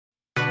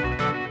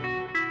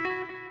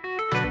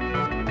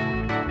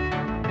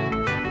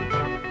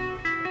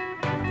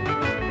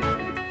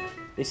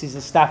This is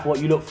the stuff what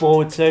you look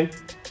forward to,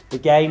 the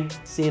game,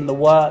 seeing the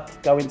work,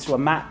 go into a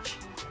match.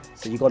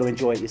 So you've got to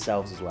enjoy it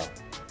yourselves as well.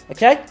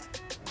 Okay?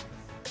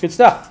 Good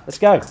stuff. Let's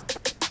go.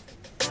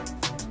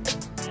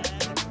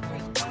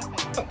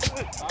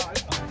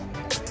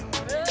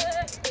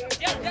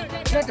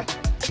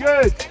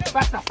 Good.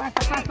 Faster.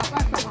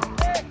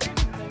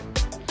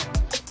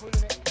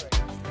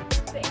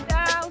 Sitting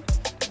down.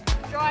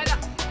 Dry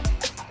that.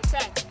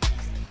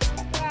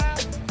 10. Down.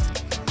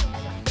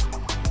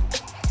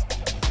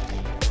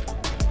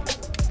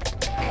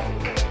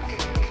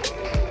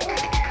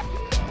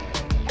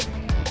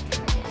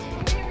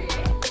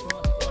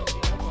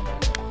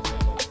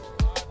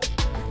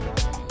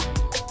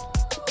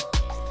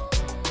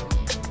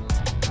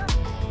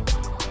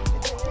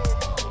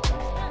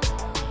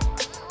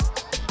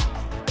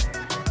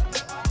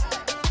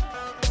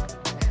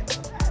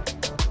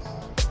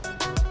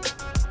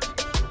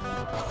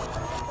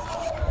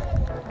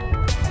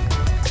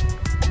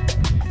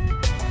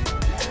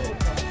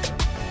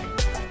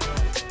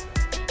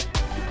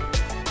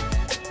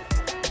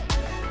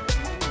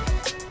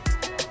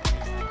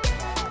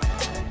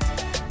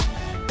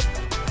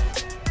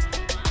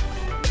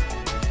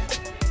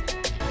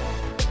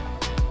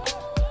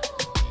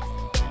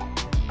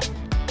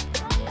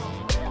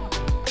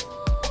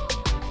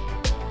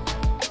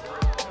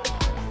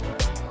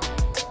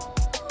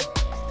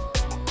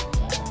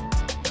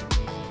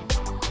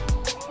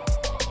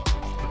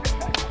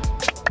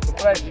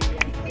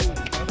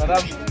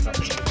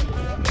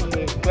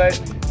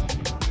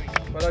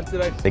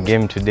 The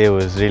game today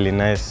was really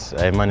nice.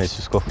 I managed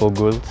to score 4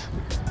 goals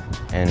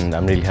and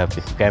I'm really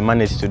happy. I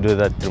managed to do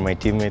that through my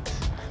teammates.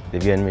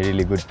 They've given me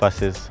really good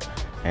passes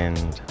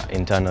and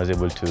in turn I was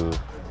able to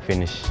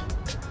finish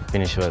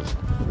well.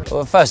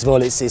 Well, first of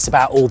all, it's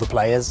about all the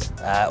players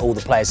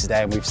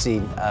today, and we've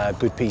seen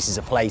good pieces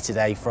of play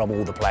today from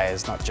all the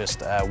players, not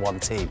just one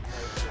team.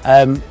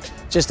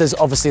 Just as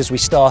obviously as we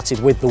started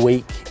with the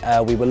week,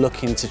 we were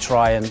looking to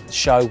try and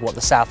show what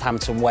the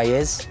Southampton way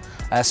is.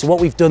 So what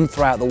we've done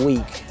throughout the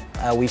week,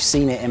 we've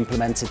seen it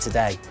implemented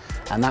today,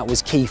 and that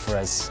was key for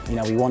us. You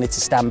know, we wanted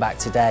to stand back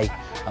today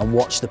and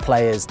watch the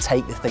players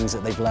take the things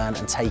that they've learned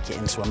and take it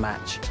into a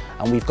match,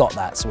 and we've got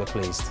that, so we're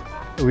pleased.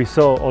 We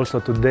saw also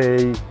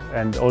today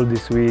and all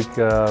this week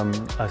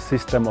a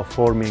system of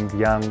forming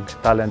young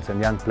talents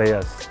and young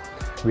players.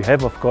 We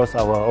have, of course,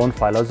 our own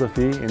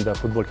philosophy in the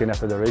Football Kenya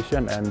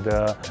Federation, and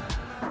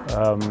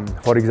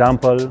for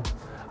example,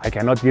 I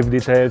cannot give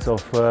details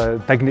of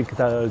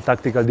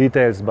tactical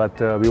details, but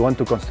we want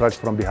to construct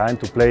from behind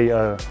to play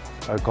a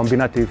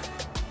combinative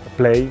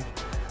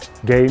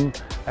game,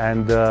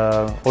 and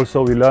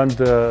also we learned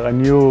a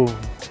new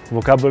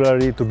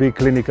vocabulary to be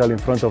clinical in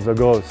front of the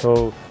goal,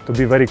 so to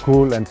be very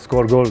cool and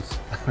score goals.